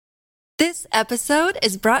This episode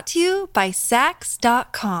is brought to you by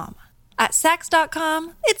Sax.com. At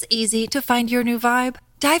Sax.com, it's easy to find your new vibe.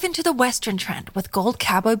 Dive into the Western trend with gold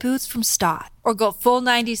cowboy boots from Stott, or go full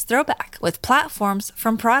 90s throwback with platforms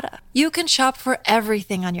from Prada. You can shop for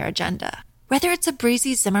everything on your agenda, whether it's a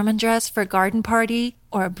breezy Zimmermann dress for a garden party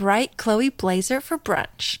or a bright Chloe blazer for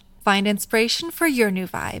brunch. Find inspiration for your new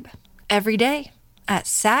vibe every day at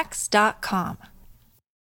Sax.com.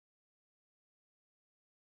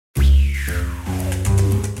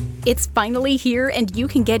 It's finally here, and you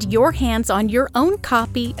can get your hands on your own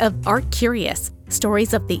copy of Art Curious,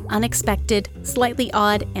 Stories of the Unexpected, Slightly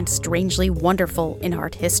Odd, and Strangely Wonderful in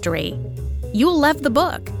Art History. You'll love the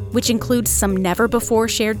book, which includes some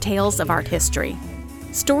never-before-shared tales of art history.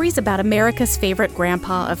 Stories about America's favorite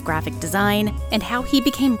grandpa of graphic design and how he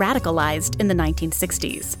became radicalized in the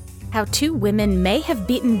 1960s. How two women may have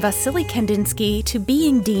beaten Vasily Kandinsky to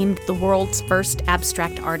being deemed the world's first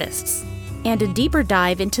abstract artists. And a deeper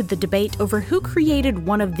dive into the debate over who created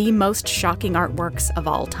one of the most shocking artworks of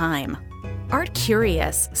all time. Art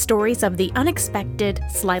Curious, Stories of the Unexpected,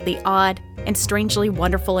 Slightly Odd, and Strangely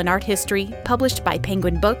Wonderful in Art History, published by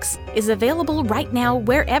Penguin Books, is available right now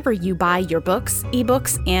wherever you buy your books,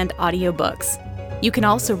 ebooks, and audiobooks. You can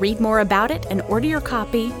also read more about it and order your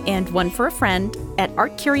copy and one for a friend at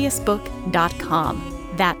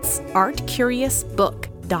artcuriousbook.com. That's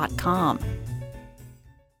artcuriousbook.com.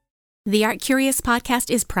 The Art Curious podcast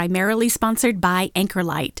is primarily sponsored by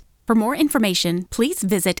Anchorlight. For more information, please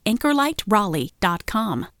visit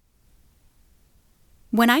anchorlightraleigh.com.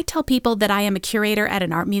 When I tell people that I am a curator at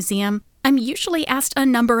an art museum, I'm usually asked a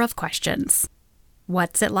number of questions.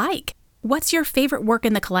 What's it like? What's your favorite work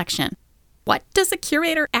in the collection? What does a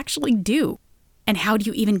curator actually do? And how do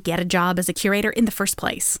you even get a job as a curator in the first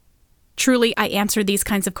place? Truly, I answer these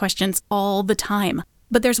kinds of questions all the time.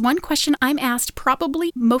 But there's one question I'm asked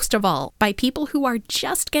probably most of all by people who are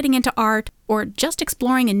just getting into art or just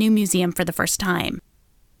exploring a new museum for the first time.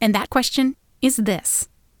 And that question is this: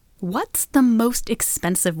 what's the most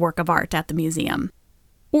expensive work of art at the museum?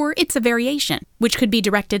 Or it's a variation, which could be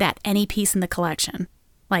directed at any piece in the collection.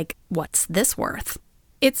 Like, what's this worth?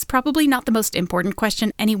 It's probably not the most important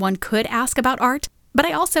question anyone could ask about art, but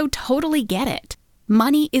I also totally get it.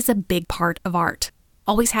 Money is a big part of art.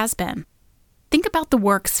 Always has been. Think about the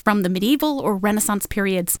works from the medieval or Renaissance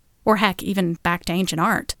periods, or heck, even back to ancient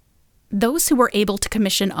art. Those who were able to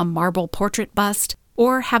commission a marble portrait bust,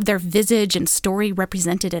 or have their visage and story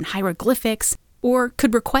represented in hieroglyphics, or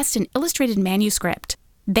could request an illustrated manuscript,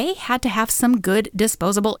 they had to have some good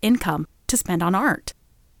disposable income to spend on art.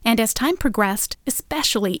 And as time progressed,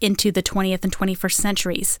 especially into the 20th and 21st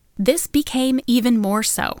centuries, this became even more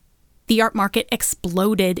so. The art market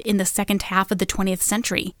exploded in the second half of the 20th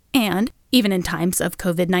century, and even in times of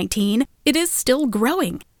COVID-19, it is still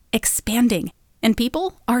growing, expanding, and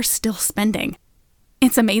people are still spending.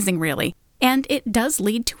 It's amazing, really, and it does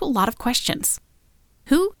lead to a lot of questions.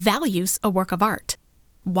 Who values a work of art?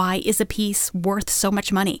 Why is a piece worth so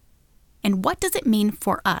much money? And what does it mean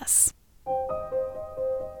for us?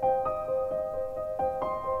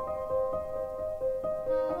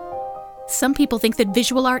 Some people think that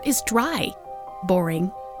visual art is dry,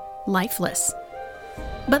 boring, lifeless.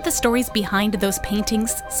 But the stories behind those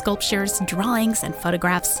paintings, sculptures, drawings, and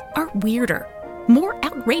photographs are weirder, more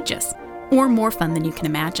outrageous, or more fun than you can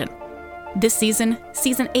imagine. This season,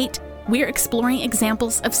 Season 8, we're exploring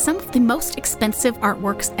examples of some of the most expensive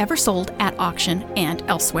artworks ever sold at auction and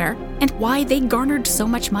elsewhere, and why they garnered so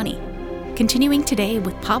much money. Continuing today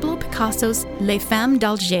with Pablo Picasso's Les Femmes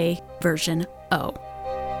d'Alger version O.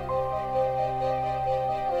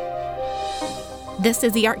 This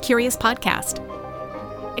is the Art Curious podcast,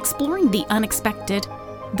 exploring the unexpected,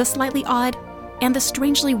 the slightly odd, and the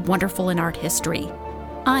strangely wonderful in art history.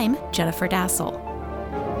 I'm Jennifer Dassel.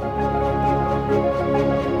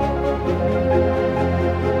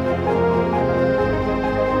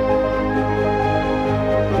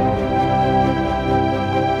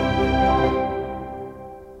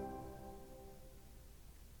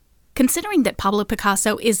 Considering that Pablo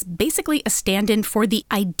Picasso is basically a stand-in for the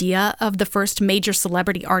idea of the first major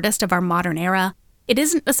celebrity artist of our modern era, it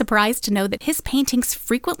isn't a surprise to know that his paintings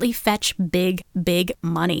frequently fetch big, big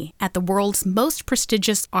money at the world's most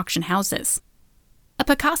prestigious auction houses. A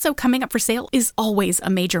Picasso coming up for sale is always a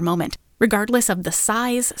major moment, regardless of the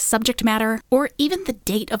size, subject matter, or even the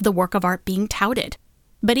date of the work of art being touted.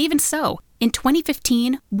 But even so, in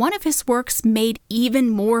 2015, one of his works made even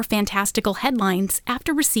more fantastical headlines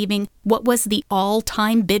after receiving what was the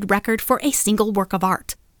all-time bid record for a single work of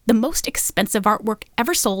art, the most expensive artwork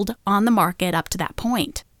ever sold on the market up to that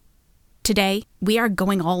point. Today, we are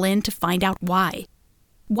going all in to find out why.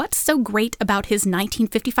 what's so great about his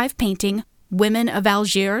 1955 painting, Women of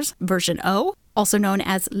Algiers, version O, also known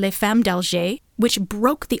as Les Femmes d'Alger, which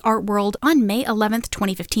broke the art world on May 11,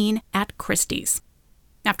 2015 at Christie's.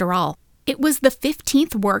 After all, it was the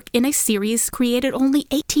 15th work in a series created only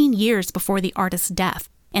 18 years before the artist's death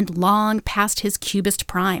and long past his Cubist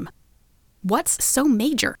prime. What's so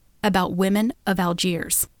major about Women of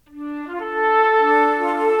Algiers?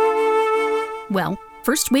 Well,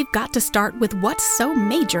 first we've got to start with what's so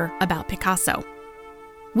major about Picasso.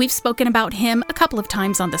 We've spoken about him a couple of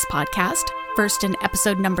times on this podcast, first in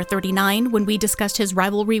episode number 39 when we discussed his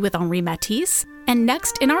rivalry with Henri Matisse, and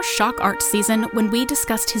next in our Shock Art season when we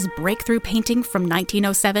discussed his breakthrough painting from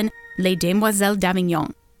 1907, Les Demoiselles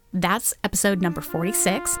d'Avignon. That's episode number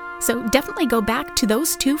 46, so definitely go back to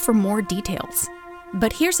those two for more details.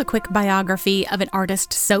 But here's a quick biography of an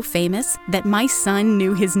artist so famous that my son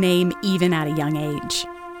knew his name even at a young age.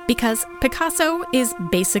 Because Picasso is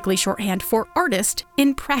basically shorthand for artist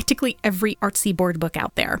in practically every artsy board book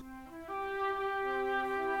out there.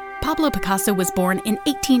 Pablo Picasso was born in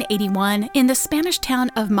 1881 in the Spanish town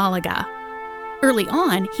of Malaga. Early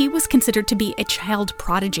on, he was considered to be a child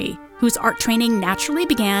prodigy, whose art training naturally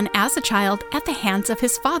began as a child at the hands of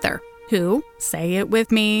his father, who, say it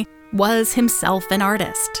with me, was himself an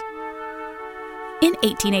artist. In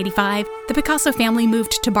 1885, the Picasso family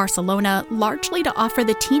moved to Barcelona largely to offer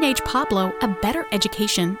the teenage Pablo a better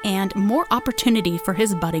education and more opportunity for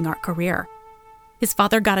his budding art career. His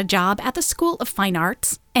father got a job at the School of Fine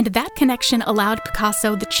Arts, and that connection allowed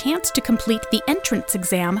Picasso the chance to complete the entrance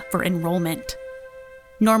exam for enrollment.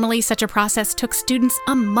 Normally, such a process took students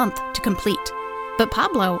a month to complete, but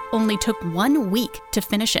Pablo only took 1 week to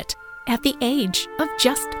finish it, at the age of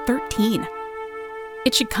just 13.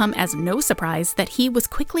 It should come as no surprise that he was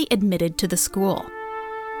quickly admitted to the school.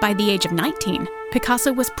 By the age of 19,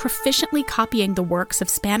 Picasso was proficiently copying the works of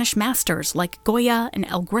Spanish masters like Goya and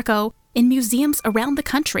El Greco in museums around the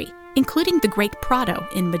country, including the Great Prado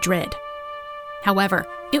in Madrid. However,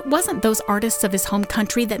 it wasn't those artists of his home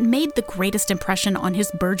country that made the greatest impression on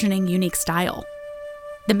his burgeoning unique style.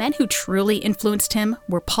 The men who truly influenced him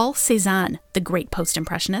were Paul Cézanne, the great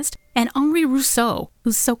post-impressionist, and Henri Rousseau,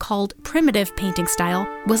 whose so-called primitive painting style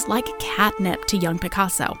was like catnip to young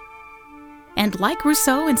Picasso. And like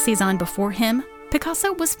Rousseau and Cézanne before him,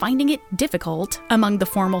 Picasso was finding it difficult, among the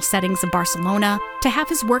formal settings of Barcelona, to have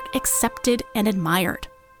his work accepted and admired.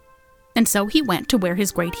 And so he went to where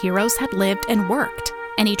his great heroes had lived and worked,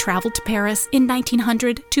 and he traveled to Paris in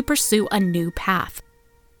 1900 to pursue a new path,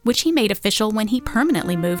 which he made official when he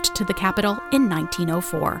permanently moved to the capital in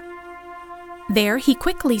 1904. There, he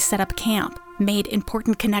quickly set up camp, made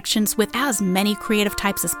important connections with as many creative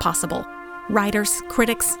types as possible: writers,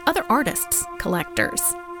 critics, other artists, collectors.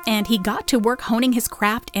 And he got to work honing his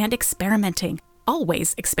craft and experimenting,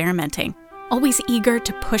 always eager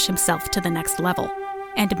to push himself to the next level.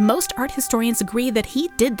 And most art historians agree that he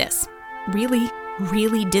did this,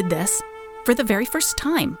 really did this, for the very first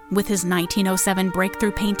time with his 1907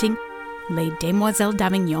 breakthrough painting, Les Demoiselles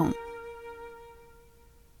d'Avignon.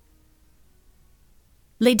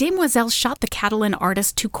 Les Demoiselles shot the Catalan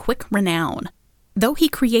artist to quick renown. Though he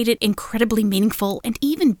created incredibly meaningful and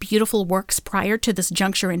even beautiful works prior to this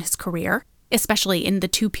juncture in his career, especially in the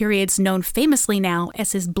two periods known famously now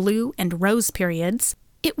as his Blue and Rose periods,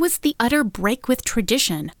 it was the utter break with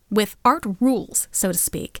tradition, with art rules, so to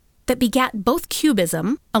speak, that begat both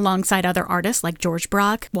Cubism, alongside other artists like Georges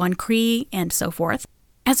Braque, Juan Cree, and so forth,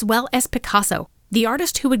 as well as Picasso, the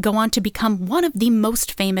artist who would go on to become one of the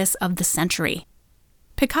most famous of the century.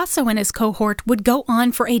 Picasso and his cohort would go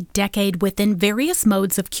on for a decade within various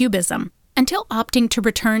modes of Cubism, until opting to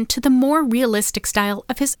return to the more realistic style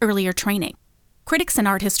of his earlier training. Critics and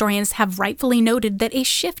art historians have rightfully noted that a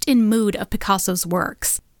shift in mood of Picasso's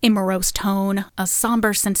works, a morose tone, a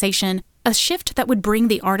somber sensation, a shift that would bring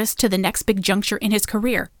the artist to the next big juncture in his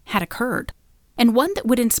career, had occurred, and one that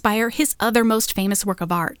would inspire his other most famous work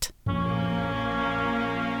of art.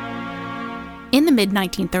 In the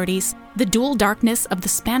mid-1930s, the dual darkness of the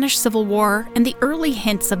Spanish Civil War and the early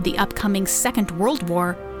hints of the upcoming Second World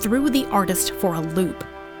War threw the artist for a loop.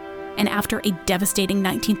 And after a devastating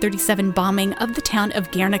 1937 bombing of the town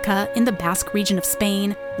of Guernica in the Basque region of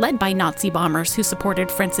Spain, led by Nazi bombers who supported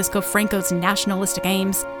Francisco Franco's nationalistic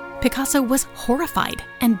aims, Picasso was horrified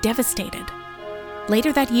and devastated.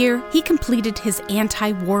 Later that year, he completed his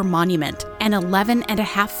anti-war monument, an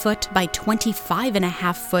 11.5-foot by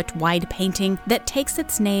 25.5-foot wide painting that takes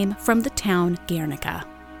its name from the town Guernica.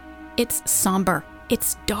 It's somber,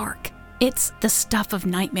 it's dark, it's the stuff of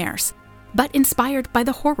nightmares, but inspired by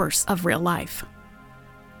the horrors of real life.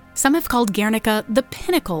 Some have called Guernica the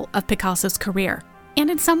pinnacle of Picasso's career, And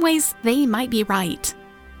in some ways, they might be right.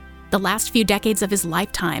 The last few decades of his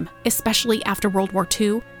lifetime, especially after World War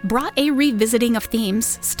II, brought a revisiting of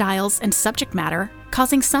themes, styles, and subject matter,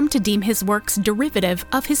 causing some to deem his works derivative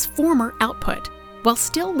of his former output, while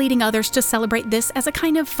still leading others to celebrate this as a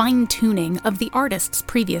kind of fine-tuning of the artist's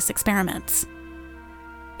previous experiments.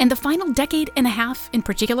 And the final decade and a half in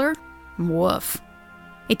particular? Woof.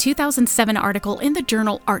 A 2007 article in the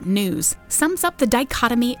journal Art News sums up the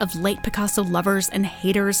dichotomy of late Picasso lovers and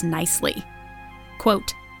haters nicely.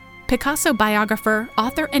 Quote, Picasso biographer,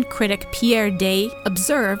 author, and critic Pierre Day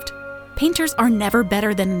observed, "Painters are never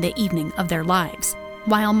better than the evening of their lives,"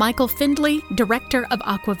 while Michael Findley, director of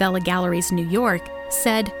Aquavella Galleries New York,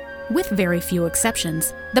 said, with very few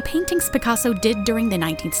exceptions, the paintings Picasso did during the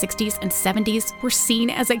 1960s and 70s were seen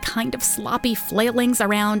as a kind of sloppy flailings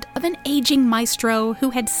around of an aging maestro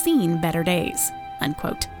who had seen better days,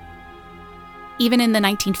 unquote. Even in the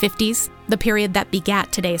 1950s, the period that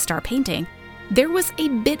begat today's star painting, there was a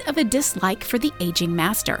bit of a dislike for the aging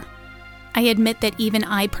master. I admit that even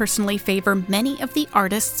I personally favor many of the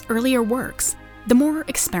artist's earlier works, the more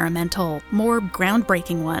experimental, more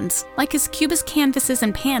groundbreaking ones, like his Cubist canvases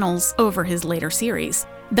and panels over his later series,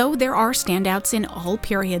 though there are standouts in all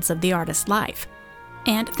periods of the artist's life.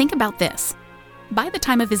 And think about this. By the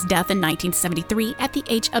time of his death in 1973, at the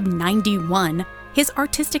age of 91, his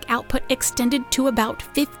artistic output extended to about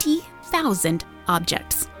 50,000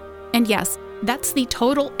 objects. And yes, that's the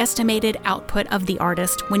total estimated output of the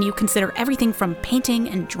artist when you consider everything from painting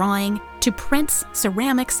and drawing to prints,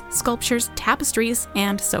 ceramics, sculptures, tapestries,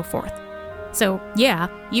 and so forth. So yeah,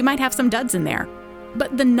 you might have some duds in there,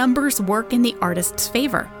 but the numbers work in the artist's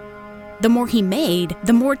favor. The more he made,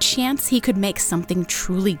 the more chance he could make something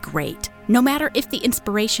truly great, no matter if the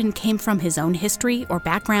inspiration came from his own history or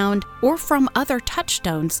background or from other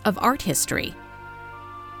touchstones of art history.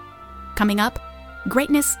 Coming up,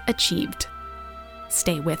 greatness achieved.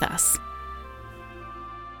 Stay with us.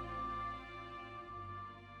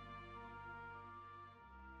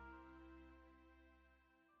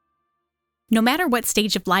 No matter what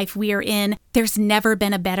stage of life we are in, there's never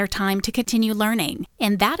been a better time to continue learning,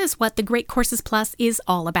 and that is what the Great Courses Plus is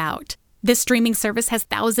all about. This streaming service has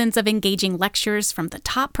thousands of engaging lectures from the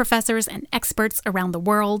top professors and experts around the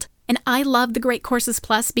world, and I love the Great Courses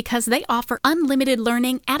Plus because they offer unlimited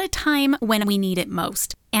learning at a time when we need it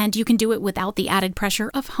most. And you can do it without the added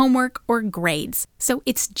pressure of homework or grades. So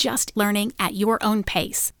it's just learning at your own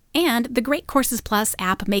pace. And the Great Courses Plus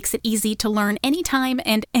app makes it easy to learn anytime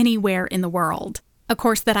and anywhere in the world. A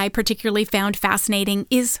course that I particularly found fascinating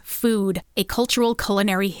is Food, a Cultural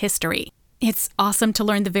Culinary History. It's awesome to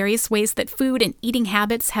learn the various ways that food and eating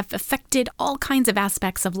habits have affected all kinds of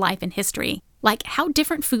aspects of life and history, like how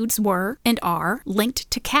different foods were and are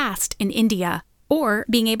linked to caste in India, or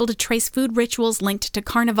being able to trace food rituals linked to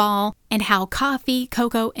Carnival, and how coffee,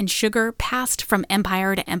 cocoa, and sugar passed from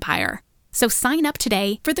empire to empire. So sign up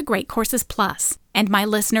today for the Great Courses Plus, and my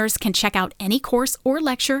listeners can check out any course or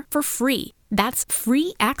lecture for free. That's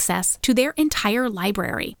free access to their entire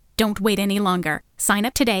library. Don't wait any longer. Sign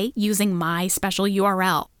up today using my special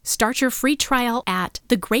URL. Start your free trial at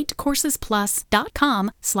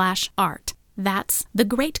thegreatcoursesplus.com/art. That's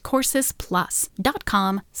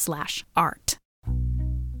thegreatcoursesplus.com/art.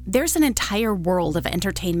 There's an entire world of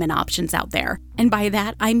entertainment options out there, and by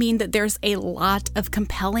that I mean that there's a lot of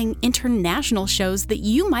compelling international shows that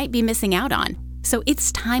you might be missing out on. So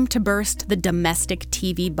it's time to burst the domestic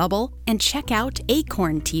TV bubble and check out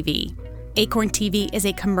Acorn TV. Acorn TV is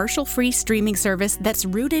a commercial-free streaming service that's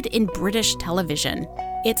rooted in British television.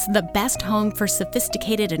 It's the best home for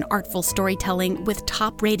sophisticated and artful storytelling with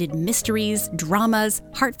top-rated mysteries, dramas,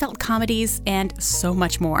 heartfelt comedies, and so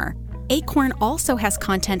much more. Acorn also has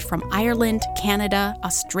content from Ireland, Canada,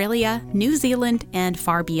 Australia, New Zealand, and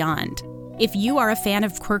far beyond. If you are a fan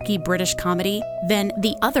of quirky British comedy, then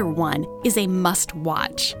The Other One is a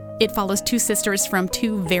must-watch. It follows two sisters from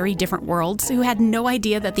two very different worlds who had no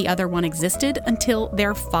idea that the other one existed until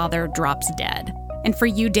their father drops dead. And for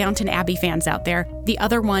you Downton Abbey fans out there, The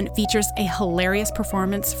Other One features a hilarious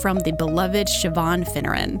performance from the beloved Siobhan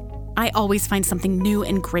Finneran. I always find something new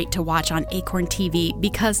and great to watch on Acorn TV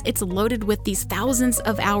because it's loaded with these thousands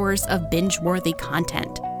of hours of binge-worthy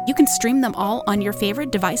content. You can stream them all on your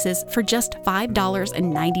favorite devices for just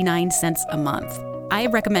 $5.99 a month. I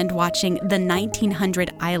recommend watching The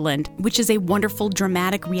 1900 Island, which is a wonderful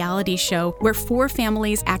dramatic reality show where four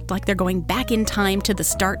families act like they're going back in time to the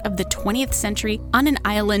start of the 20th century on an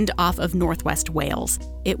island off of northwest Wales.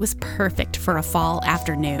 It was perfect for a fall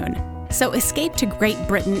afternoon. So escape to Great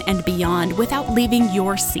Britain and beyond without leaving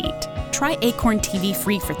your seat. Try Acorn TV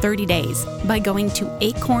free for 30 days by going to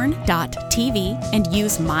acorn.tv and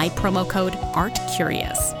use my promo code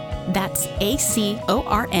ARTCurious. That's ACORN.TV,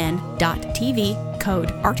 code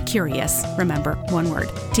ARTCurious, remember, one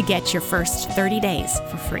word, to get your first 30 days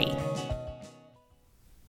for free.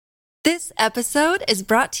 This episode is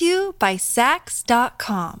brought to you by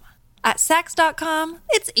Sax.com. At Sax.com,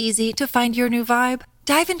 it's easy to find your new vibe.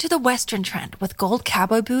 Dive into the Western trend with gold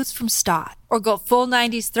cowboy boots from Stott, or go full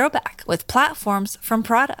 90s throwback with platforms from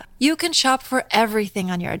Prada. You can shop for everything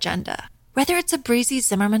on your agenda, whether it's a breezy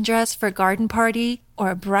Zimmermann dress for a garden party or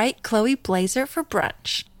a bright Chloe blazer for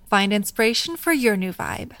brunch. Find inspiration for your new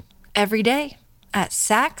vibe every day at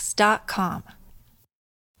Sax.com.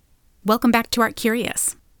 Welcome back to Art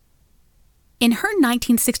Curious. In her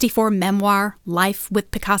 1964 memoir, Life with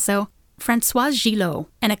Picasso, Françoise Gillot,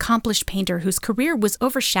 an accomplished painter whose career was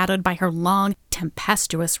overshadowed by her long,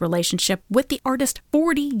 tempestuous relationship with the artist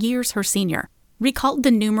 40 years her senior, recalled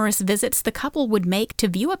the numerous visits the couple would make to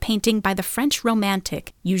view a painting by the French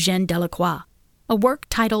romantic Eugène Delacroix, a work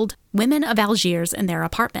titled Women of Algiers in Their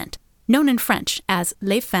Apartment, known in French as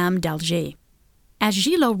Les Femmes d'Alger. As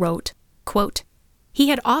Gillot wrote, quote, "He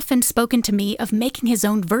had often spoken to me of making his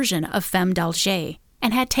own version of Femmes d'Alger,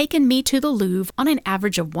 and had taken me to the Louvre on an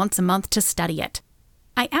average of once a month to study it.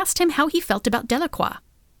 I asked him how he felt about Delacroix.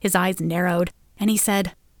 His eyes narrowed, and he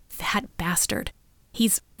said, 'That bastard.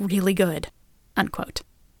 He's really good.'" Unquote.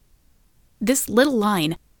 This little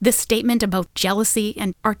line, this statement of both jealousy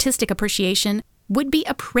and artistic appreciation, would be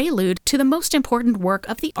a prelude to the most important work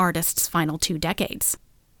of the artist's final 2 decades.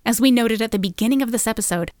 As we noted at the beginning of this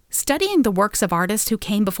episode, studying the works of artists who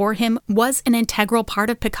came before him was an integral part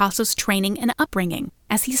of Picasso's training and upbringing,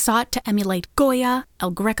 as he sought to emulate Goya, El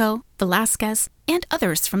Greco, Velázquez, and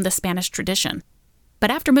others from the Spanish tradition. But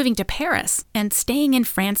after moving to Paris and staying in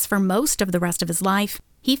France for most of the rest of his life,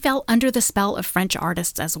 he fell under the spell of French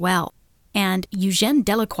artists as well, and Eugène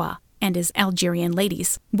Delacroix and his Algerian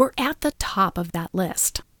ladies were at the top of that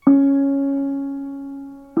list.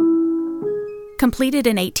 Completed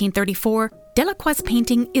in 1834, Delacroix's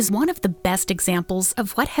painting is one of the best examples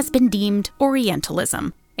of what has been deemed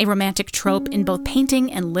Orientalism, a romantic trope in both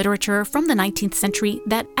painting and literature from the 19th century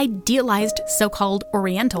that idealized so-called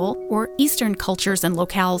Oriental or Eastern cultures and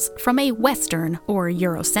locales from a Western or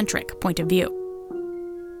Eurocentric point of view.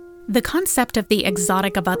 The concept of the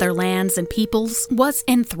exotic of other lands and peoples was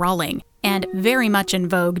enthralling and very much in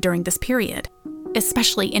vogue during this period,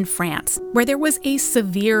 especially in France, where there was a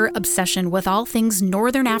severe obsession with all things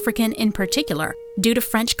Northern African in particular, due to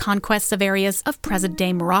French conquests of areas of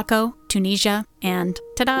present-day Morocco, Tunisia, and,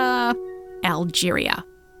 ta-da, Algeria.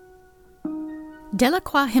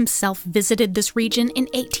 Delacroix himself visited this region in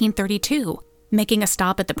 1832, making a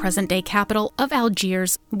stop at the present-day capital of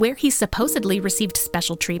Algiers, where he supposedly received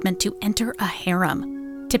special treatment to enter a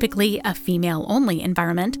harem, typically a female-only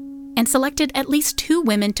environment, and selected at least 2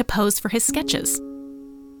 women to pose for his sketches.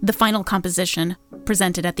 The final composition,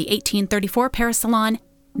 presented at the 1834 Paris Salon,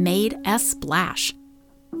 made a splash.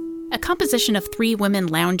 A composition of 3 women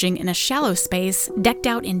lounging in a shallow space decked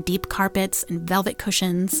out in deep carpets and velvet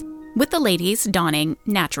cushions, with the ladies donning,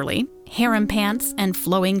 naturally, harem pants and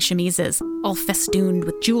flowing chemises, all festooned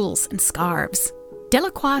with jewels and scarves.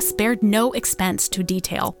 Delacroix spared no expense to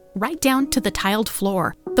detail, right down to the tiled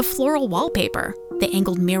floor, the floral wallpaper, the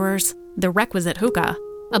angled mirrors, the requisite hookah,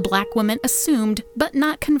 a black woman assumed but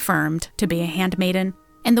not confirmed to be a handmaiden,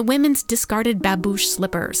 and the women's discarded babouche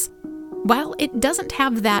slippers. While it doesn't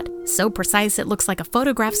have that so precise it looks like a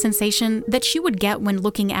photograph sensation that you would get when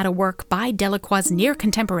looking at a work by Delacroix's near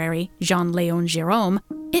contemporary, Jean-Léon Gérôme,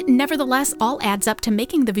 it nevertheless all adds up to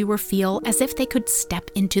making the viewer feel as if they could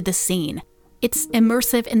step into the scene. It's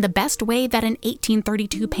immersive in the best way that an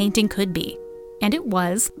 1832 painting could be, and it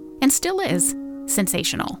was, and still is,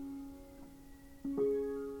 sensational.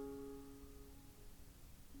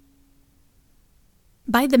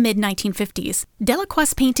 By the mid-1950s,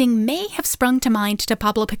 Delacroix's painting may have sprung to mind to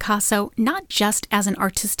Pablo Picasso not just as an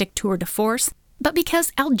artistic tour de force, but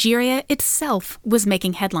because Algeria itself was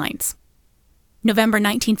making headlines. November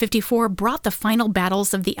 1954 brought the final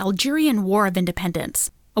battles of the Algerian War of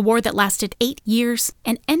Independence, a war that lasted 8 years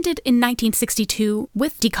and ended in 1962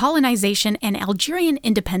 with decolonization and Algerian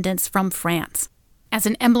independence from France. As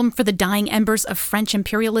an emblem for the dying embers of French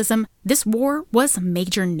imperialism, this war was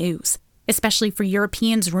major news, especially for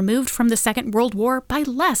Europeans removed from the Second World War by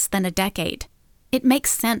less than a decade. It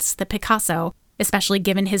makes sense that Picasso, especially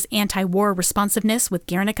given his anti-war responsiveness with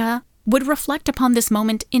Guernica, would reflect upon this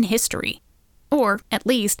moment in history, or, at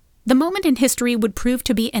least, the moment in history would prove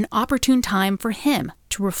to be an opportune time for him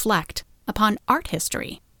to reflect upon art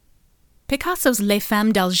history. Picasso's Les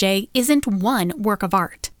Femmes d'Alger isn't one work of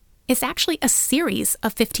art. It's actually a series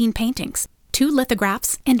of 15 paintings, 2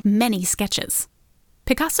 lithographs, and many sketches.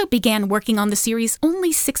 Picasso began working on the series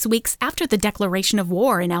only 6 weeks after the declaration of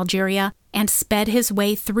war in Algeria and sped his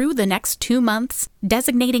way through the next 2 months,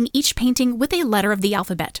 designating each painting with a letter of the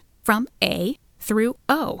alphabet, from A through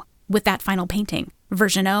O, with that final painting,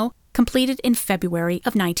 version O, completed in February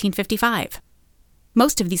of 1955.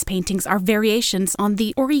 Most of these paintings are variations on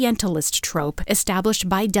the Orientalist trope established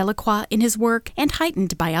by Delacroix in his work and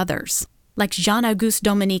heightened by others, like Jean-Auguste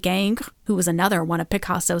Dominique Ingres, who was another one of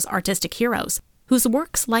Picasso's artistic heroes, whose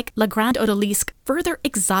works like La Grande Odalisque further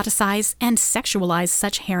exoticize and sexualize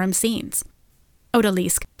such harem scenes.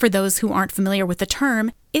 Odalisque, for those who aren't familiar with the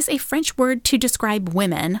term, is a French word to describe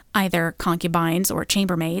women, either concubines or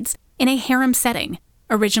chambermaids, in a harem setting,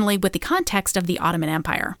 originally with the context of the Ottoman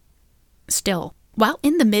Empire. Still, while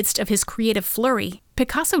in the midst of his creative flurry,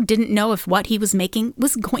 Picasso didn't know if what he was making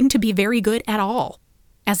was going to be very good at all.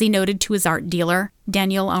 As he noted to his art dealer,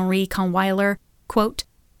 Daniel-Henri Kahnweiler, quote,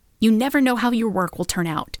 "You never know how your work will turn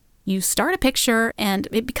out. You start a picture and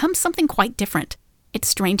it becomes something quite different. It's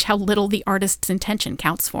strange how little the artist's intention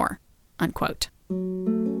counts for," unquote.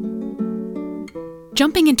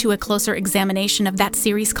 Jumping into a closer examination of that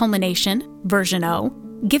series' culmination, version O,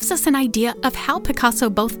 gives us an idea of how Picasso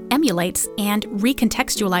both emulates and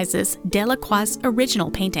recontextualizes Delacroix's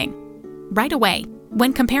original painting. Right away,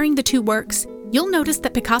 when comparing the 2 works, you'll notice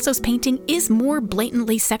that Picasso's painting is more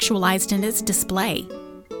blatantly sexualized in its display.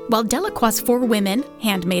 While Delacroix's 4 women,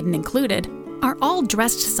 handmaiden included, are all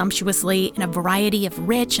dressed sumptuously in a variety of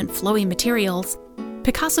rich and flowy materials,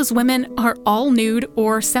 Picasso's women are all nude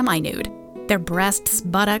or semi-nude, their breasts,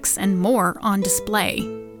 buttocks, and more on display,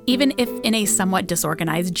 even if in a somewhat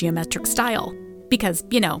disorganized geometric style, because,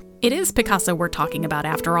 it is Picasso we're talking about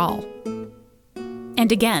after all.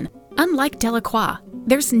 And again, unlike Delacroix,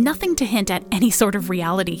 there's nothing to hint at any sort of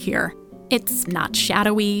reality here. It's not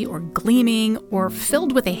shadowy or gleaming or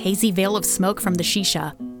filled with a hazy veil of smoke from the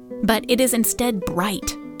shisha, but it is instead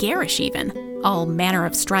bright, garish even, all manner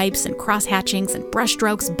of stripes and cross-hatchings and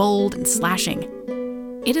brushstrokes bold and slashing.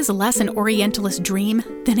 It is less an Orientalist dream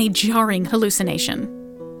than a jarring hallucination.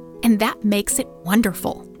 And that makes it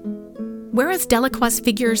wonderful. Whereas Delacroix's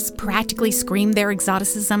figures practically scream their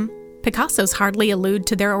exoticism, Picasso's hardly allude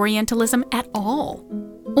to their Orientalism at all.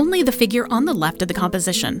 Only the figure on the left of the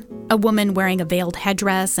composition, a woman wearing a veiled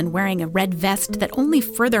headdress and wearing a red vest that only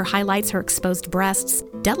further highlights her exposed breasts,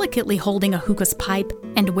 delicately holding a hookah's pipe,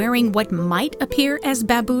 and wearing what might appear as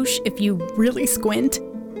babouche if you really squint.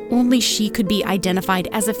 Only she could be identified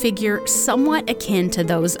as a figure somewhat akin to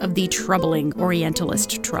those of the troubling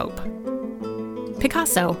Orientalist trope.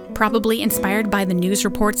 Picasso, probably inspired by the news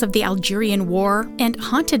reports of the Algerian War and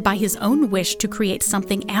haunted by his own wish to create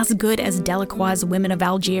something as good as Delacroix's Women of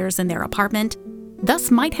Algiers in their apartment,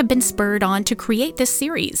 thus might have been spurred on to create this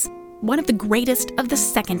series, one of the greatest of the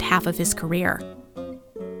second half of his career.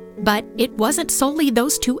 But it wasn't solely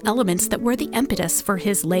those 2 elements that were the impetus for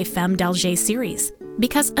his Les Femmes d'Alger series,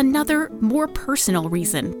 because another, more personal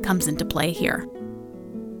reason comes into play here.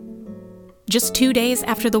 Just 2 days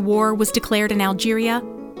after the war was declared in Algeria,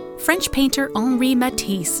 French painter Henri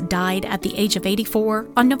Matisse died at the age of 84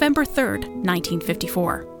 on November 3,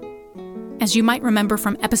 1954. As you might remember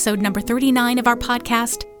from episode number 39 of our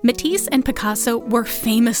podcast, Matisse and Picasso were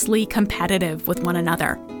famously competitive with one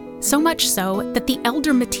another. So much so that the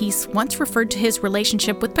elder Matisse once referred to his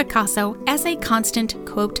relationship with Picasso as a constant,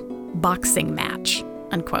 quote, boxing match,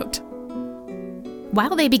 unquote.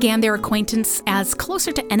 While they began their acquaintance as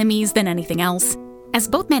closer to enemies than anything else, as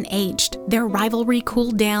both men aged, their rivalry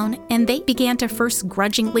cooled down and they began to first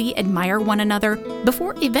grudgingly admire one another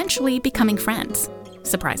before eventually becoming friends.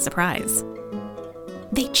 Surprise, surprise.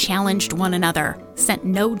 They challenged one another, sent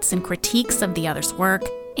notes and critiques of the other's work,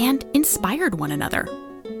 and inspired one another.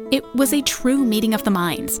 It was a true meeting of the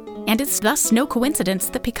minds, and it's thus no coincidence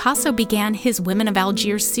that Picasso began his Women of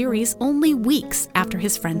Algiers series only weeks after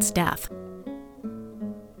his friend's death.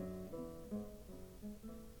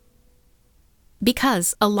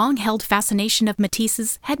 Because a long-held fascination of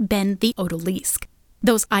Matisse's had been the odalisque,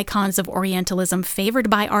 those icons of Orientalism favored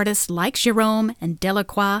by artists like Gérôme and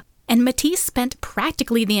Delacroix, and Matisse spent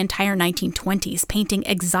practically the entire 1920s painting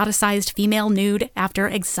exoticized female nude after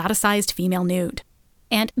exoticized female nude.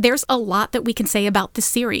 And there's a lot that we can say about this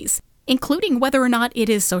series, including whether or not it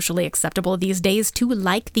is socially acceptable these days to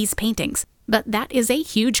like these paintings, but that is a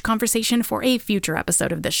huge conversation for a future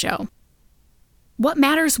episode of this show. What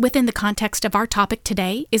matters within the context of our topic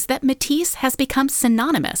today is that Matisse has become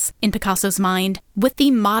synonymous, in Picasso's mind, with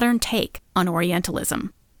the modern take on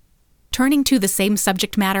Orientalism. Turning to the same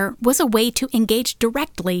subject matter was a way to engage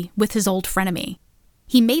directly with his old frenemy.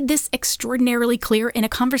 He made this extraordinarily clear in a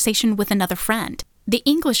conversation with another friend, the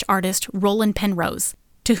English artist Roland Penrose,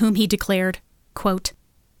 to whom he declared, quote,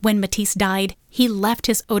 "When Matisse died, he left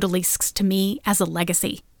his odalisques to me as a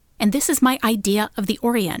legacy, and this is my idea of the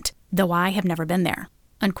Orient, though I have never been there,"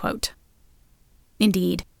 unquote.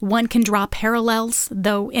 Indeed, one can draw parallels,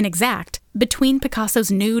 though inexact, between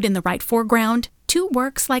Picasso's nude in the right foreground to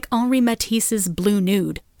works like Henri Matisse's Blue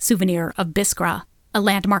Nude, Souvenir of Biskra, a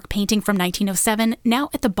landmark painting from 1907 now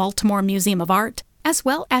at the Baltimore Museum of Art, as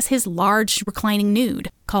well as his large reclining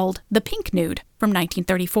nude called The Pink Nude from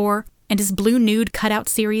 1934 and his Blue Nude cutout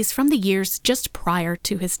series from the years just prior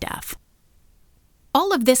to his death.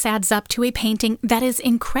 All of this adds up to a painting that is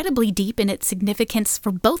incredibly deep in its significance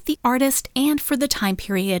for both the artist and for the time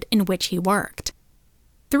period in which he worked.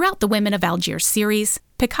 Throughout the Women of Algiers series,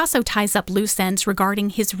 Picasso ties up loose ends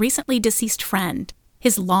regarding his recently deceased friend,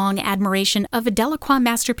 his long admiration of a Delacroix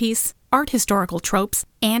masterpiece, art historical tropes,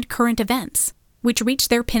 and current events, which reach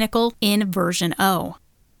their pinnacle in Version O.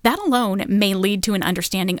 That alone may lead to an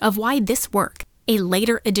understanding of why this work, a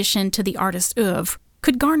later addition to the artist's oeuvre,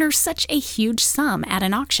 could garner such a huge sum at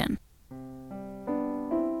an auction.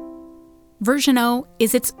 Version O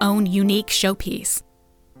is its own unique showpiece,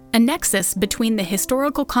 a nexus between the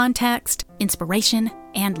historical context, inspiration,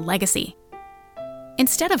 and legacy.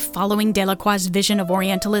 Instead of following Delacroix's vision of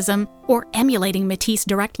Orientalism or emulating Matisse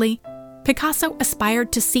directly, Picasso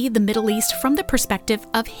aspired to see the Middle East from the perspective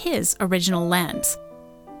of his original lens.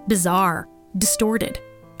 Bizarre, distorted,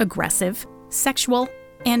 aggressive, sexual,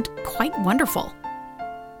 and quite wonderful.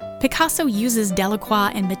 Picasso uses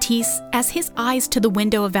Delacroix and Matisse as his eyes to the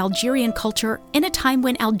window of Algerian culture in a time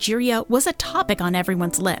when Algeria was a topic on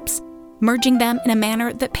everyone's lips, merging them in a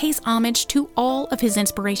manner that pays homage to all of his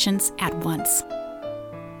inspirations at once.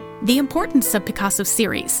 The importance of Picasso's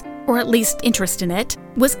series, or at least interest in it,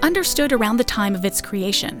 was understood around the time of its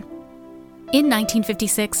creation. In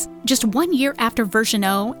 1956, just 1 year after Version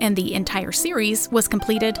O and the entire series was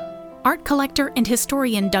completed, art collector and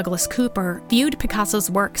historian Douglas Cooper viewed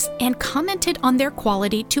Picasso's works and commented on their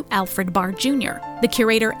quality to Alfred Barr Jr., the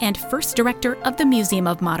curator and first director of the Museum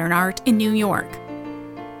of Modern Art in New York.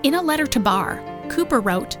 In a letter to Barr, Cooper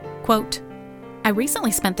wrote, quote, "I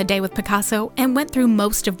recently spent the day with Picasso and went through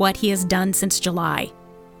most of what he has done since July.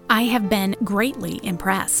 I have been greatly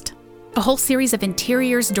impressed. A whole series of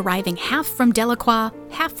interiors deriving half from Delacroix,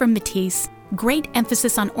 half from Matisse, great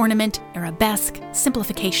emphasis on ornament, arabesque,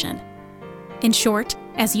 simplification. In short,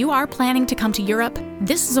 as you are planning to come to Europe,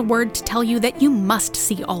 this is a word to tell you that you must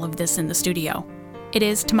see all of this in the studio. It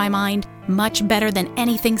is, to my mind, much better than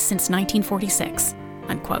anything since 1946,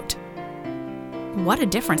 unquote. What a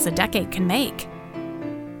difference a decade can make.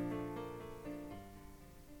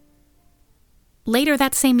 Later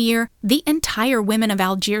that same year, the entire Women of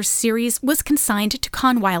Algiers series was consigned to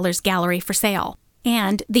Kahnweiler's gallery for sale.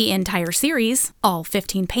 And the entire series, all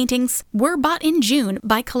 15 paintings, were bought in June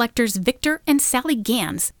by collectors Victor and Sally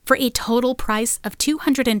Gans for a total price of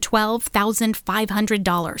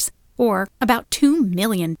 $212,500, or about $2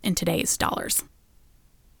 million in today's dollars.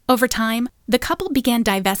 Over time, the couple began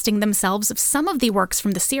divesting themselves of some of the works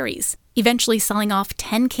from the series, eventually selling off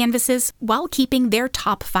 10 canvases while keeping their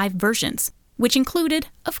top 5 versions, which included,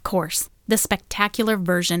 of course, the spectacular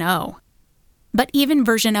Version O. But even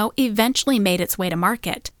Version O eventually made its way to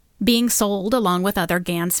market, being sold along with other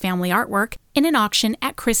Gans family artwork in an auction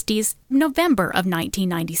at Christie's November of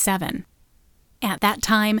 1997. At that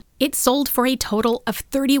time, it sold for a total of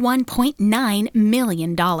 $31.9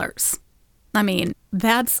 million. I mean,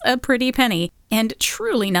 that's a pretty penny, and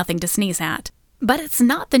truly nothing to sneeze at. But it's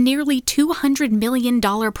not the nearly $200 million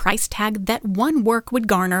price tag that one work would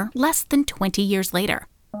garner less than 20 years later.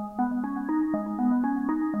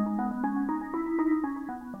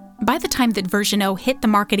 By the time that Version O hit the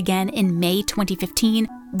market again in May 2015,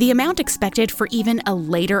 the amount expected for even a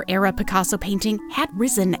later-era Picasso painting had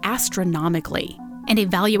risen astronomically, and a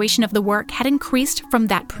valuation of the work had increased from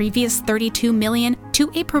that previous $32 million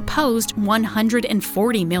to a proposed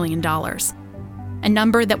 $140 million, a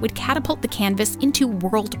number that would catapult the canvas into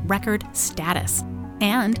world record status.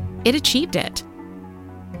 And it achieved it.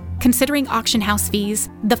 Considering auction house fees,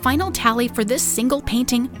 the final tally for this single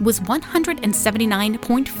painting was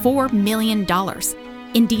 $179.4 million,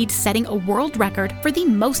 indeed setting a world record for the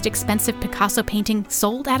most expensive Picasso painting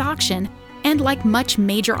sold at auction, and like much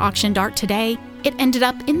major auctioned art today, it ended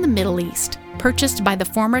up in the Middle East, purchased by the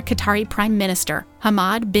former Qatari Prime Minister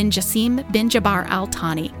Hamad bin Jassim bin Jabbar Al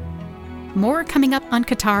Thani. More coming up on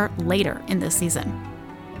Qatar later in this season.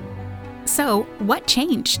 So, what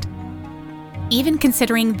changed? Even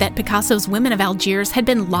considering that Picasso's Women of Algiers had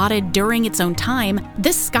been lauded during its own time,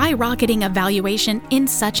 this skyrocketing of valuation in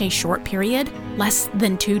such a short period, less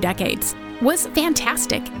than 2 decades, was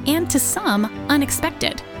fantastic and to some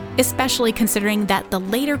unexpected, especially considering that the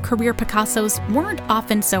later career Picassos weren't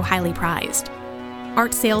often so highly prized.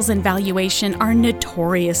 Art sales and valuation are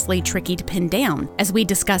notoriously tricky to pin down, as we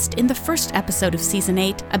discussed in the first episode of Season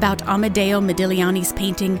 8 about Amedeo Modigliani's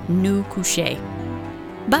painting Nu Couché.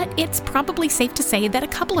 But it's probably safe to say that a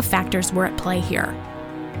couple of factors were at play here.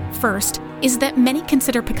 First is that many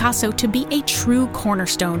consider Picasso to be a true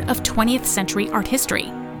cornerstone of 20th century art history,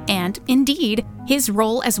 and indeed, his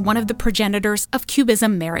role as one of the progenitors of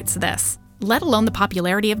Cubism merits this, let alone the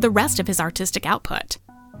popularity of the rest of his artistic output.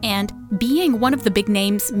 And being one of the big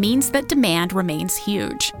names means that demand remains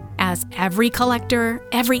huge, as every collector,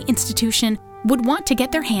 every institution would want to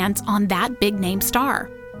get their hands on that big name star.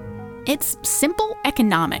 It's simple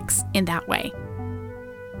economics in that way.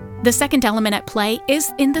 The second element at play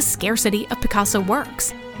is in the scarcity of Picasso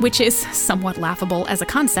works, which is somewhat laughable as a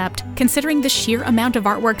concept, considering the sheer amount of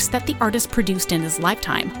artworks that the artist produced in his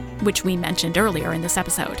lifetime, which we mentioned earlier in this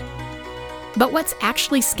episode. But what's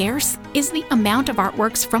actually scarce is the amount of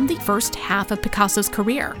artworks from the first half of Picasso's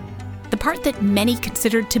career, the part that many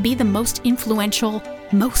considered to be the most influential,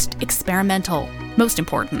 most experimental, most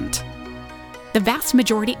important. The vast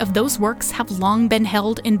majority of those works have long been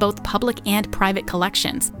held in both public and private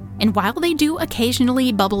collections, and while they do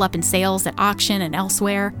occasionally bubble up in sales at auction and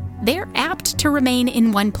elsewhere, they're apt to remain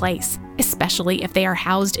in one place, especially if they are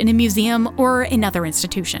housed in a museum or another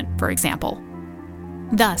institution, for example.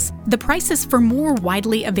 Thus, the prices for more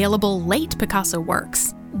widely available late Picasso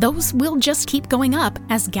works, those will just keep going up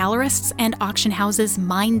as gallerists and auction houses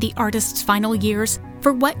mine the artist's final years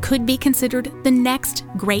for what could be considered the next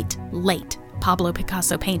great late Pablo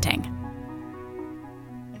Picasso painting.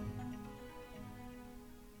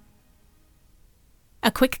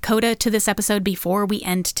 A quick coda to this episode before we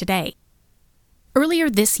end today. Earlier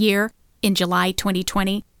this year, in July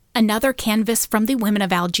 2020, another canvas from the Women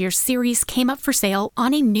of Algiers series came up for sale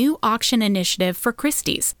on a new auction initiative for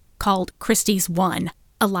Christie's called Christie's One,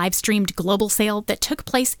 a live-streamed global sale that took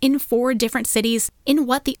place in 4 different cities in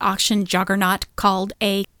what the auction juggernaut called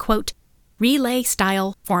a, quote,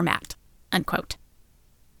 relay-style format, unquote.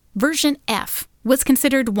 Version F was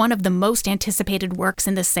considered one of the most anticipated works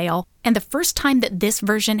in the sale, and the first time that this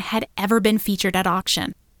version had ever been featured at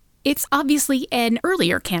auction. It's obviously an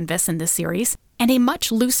earlier canvas in this series, and a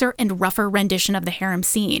much looser and rougher rendition of the harem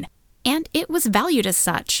scene, and it was valued as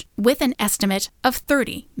such, with an estimate of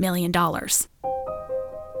 $30 million.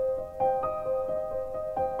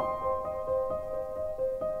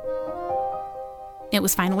 It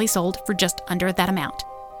was finally sold for just under that amount.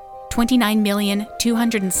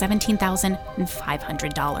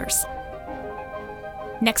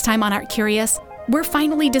 $29,217,500. Next time on Art Curious, we're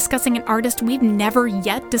finally discussing an artist we've never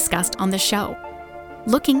yet discussed on the show,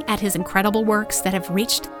 looking at his incredible works that have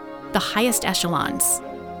reached the highest echelons.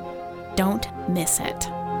 Don't miss it.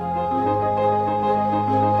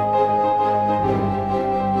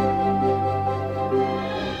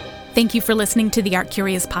 Thank you for listening to the Art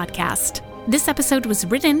Curious podcast. This episode was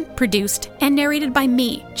written, produced, and narrated by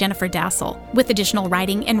me, Jennifer Dassel, with additional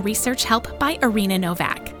writing and research help by Irina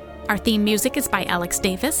Novak. Our theme music is by Alex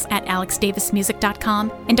Davis at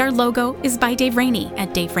alexdavismusic.com, and our logo is by Dave Rainey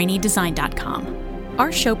at daveраineydesign.com.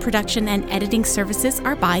 Our show production and editing services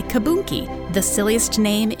are by Kabunki, the silliest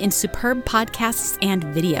name in superb podcasts and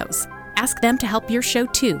videos. Ask them to help your show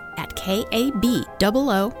too at kaboonki.com.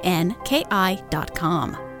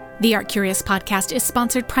 The Art Curious podcast is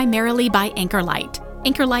sponsored primarily by Anchorlight.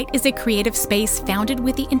 Anchorlight is a creative space founded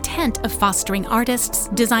with the intent of fostering artists,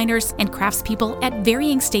 designers, and craftspeople at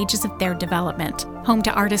varying stages of their development. Home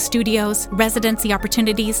to artist studios, residency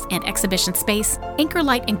opportunities, and exhibition space,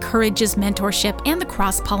 Anchorlight encourages mentorship and the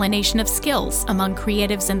cross-pollination of skills among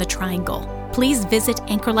creatives in the Triangle. Please visit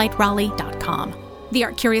anchorlightraleigh.com. The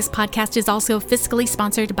Art Curious podcast is also fiscally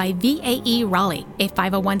sponsored by VAE Raleigh, a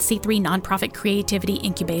 501c3 nonprofit creativity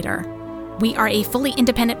incubator. We are a fully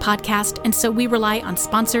independent podcast, and so we rely on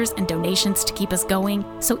sponsors and donations to keep us going.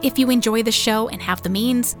 So if you enjoy the show and have the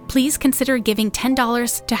means, please consider giving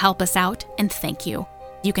 $10 to help us out, and thank you.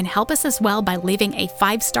 You can help us as well by leaving a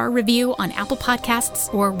 5-star review on Apple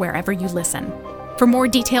Podcasts or wherever you listen. For more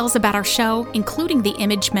details about our show, including the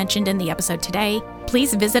image mentioned in the episode today,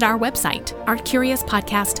 please visit our website,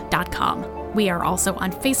 artcuriouspodcast.com. We are also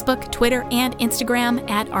on Facebook, Twitter, and Instagram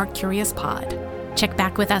at ArtCuriousPod. Check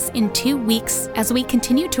back with us in 2 weeks as we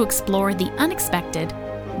continue to explore the unexpected,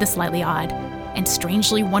 the slightly odd, and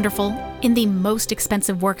strangely wonderful in the most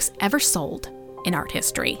expensive works ever sold in art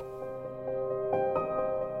history.